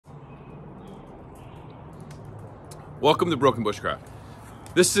Welcome to Broken Bushcraft.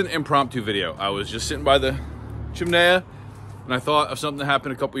 This is an impromptu video. I was just sitting by the chimney and I thought of something that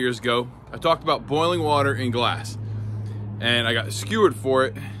happened a couple years ago. I talked about boiling water in glass and I got skewered for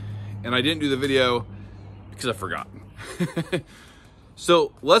it and I didn't do the video because I forgot.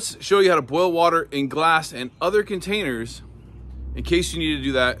 So let's show you how to boil water in glass and other containers in case you need to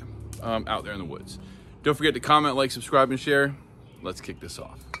do that out there in the woods. Don't forget to comment, like, subscribe, and share. Let's kick this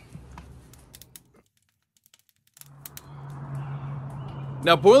off.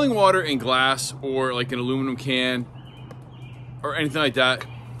 Now, boiling water in glass or like an aluminum can or anything like that,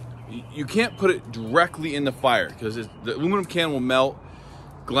 you can't put it directly in the fire because the aluminum can will melt.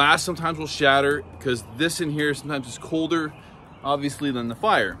 Glass sometimes will shatter because this in here sometimes is colder, obviously, than the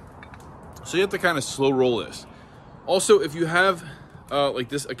fire. So you have to kind of slow roll this. Also, if you have like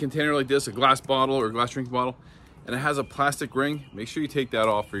this, a container like this, a glass bottle or a glass drinking bottle, and it has a plastic ring, make sure you take that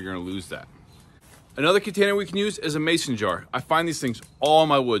off or you're gonna lose that. Another container we can use is a mason jar. I find these things all in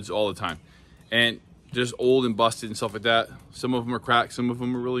my woods all the time. And they're just old and busted and stuff like that. Some of them are cracked, some of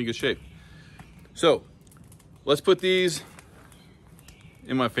them are really in good shape. So, let's put these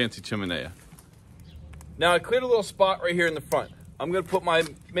in my fancy chimney. Now I cleared a little spot right here in the front. I'm gonna put my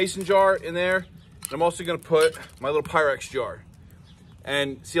mason jar in there, and I'm also gonna put my little Pyrex jar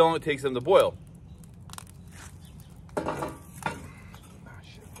and see how long it takes them to boil.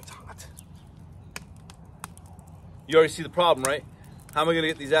 You already see the problem, right? How am I gonna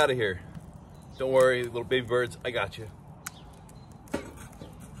get these out of here? Don't worry, little baby birds, I got you.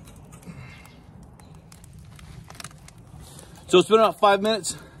 So it's been about 5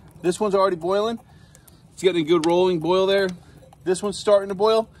 minutes. This one's already boiling. It's getting a good rolling boil there. This one's starting to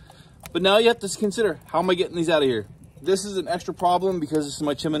boil. But now you have to consider, how am I getting these out of here? This is an extra problem because this is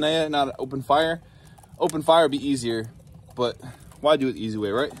my chimney, not an open fire. Open fire would be easier, but why do it the easy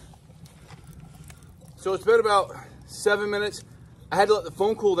way, right? So it's been about 7 minutes. I had to let the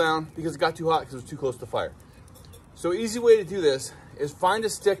foam cool down because it got too hot because it was too close to the fire. So easy way to do this is find a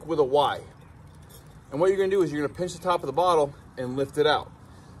stick with a Y. And what you're gonna do is you're gonna pinch the top of the bottle and lift it out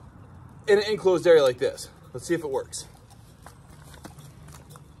in an enclosed area like this. Let's see if it works.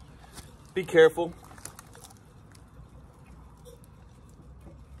 Be careful.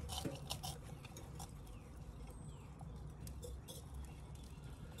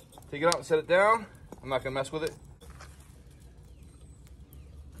 Take it out and set it down. I'm not gonna mess with it.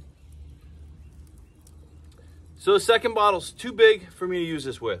 So the second bottle's too big for me to use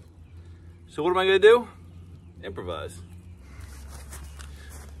this with. So what am I gonna do? Improvise.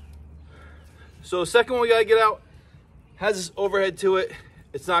 So the second one we gotta get out has this overhead to it.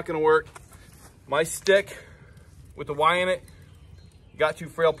 It's not gonna work. My stick with the Y in it got too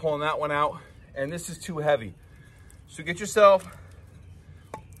frail pulling that one out, and this is too heavy. So get yourself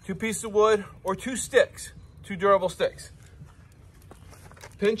 2 pieces of wood or 2 sticks, 2 durable sticks.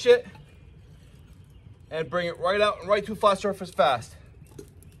 Pinch it and bring it right out and right to a flat surface fast.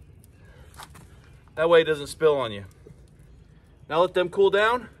 That way it doesn't spill on you. Now let them cool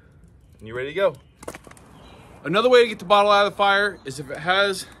down and you're ready to go. Another way to get the bottle out of the fire is if it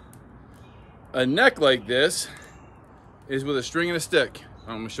has a neck like this, is with a string and a stick.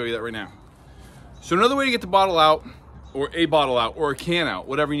 I'm gonna show you that right now. So another way to get the bottle out, or a bottle out, or a can out,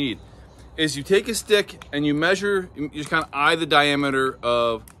 whatever you need, is you take a stick and you measure, you just kind of eye the diameter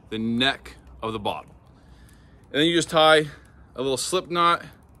of the neck of the bottle. And then you just tie a little slip knot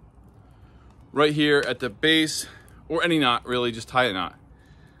right here at the base, or any knot really, just tie a knot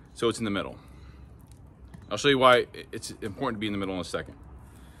so it's in the middle. I'll show you why it's important to be in the middle in a second.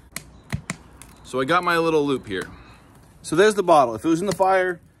 So I got my little loop here. So there's the bottle. If it was in the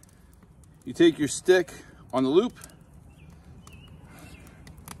fire, you take your stick on the loop,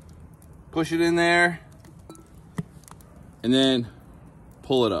 push it in there, and then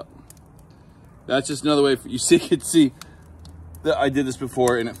pull it up. That's just another way for you can see that I did this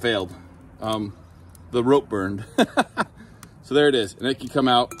before and it failed. The rope burned. So there it is, and it can come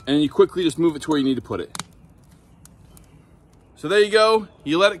out, and then you quickly just move it to where you need to put it. So there you go.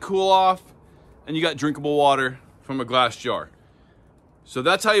 You let it cool off, and you got drinkable water from a glass jar. So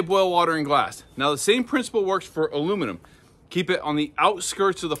that's how you boil water in glass. Now the same principle works for aluminum. Keep it on the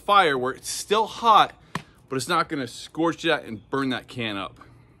outskirts of the fire where it's still hot, but it's not gonna scorch that and burn that can up.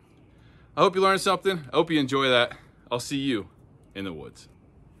 I hope you learned something. I hope you enjoy that. I'll see you in the woods.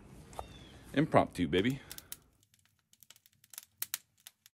 Impromptu, baby.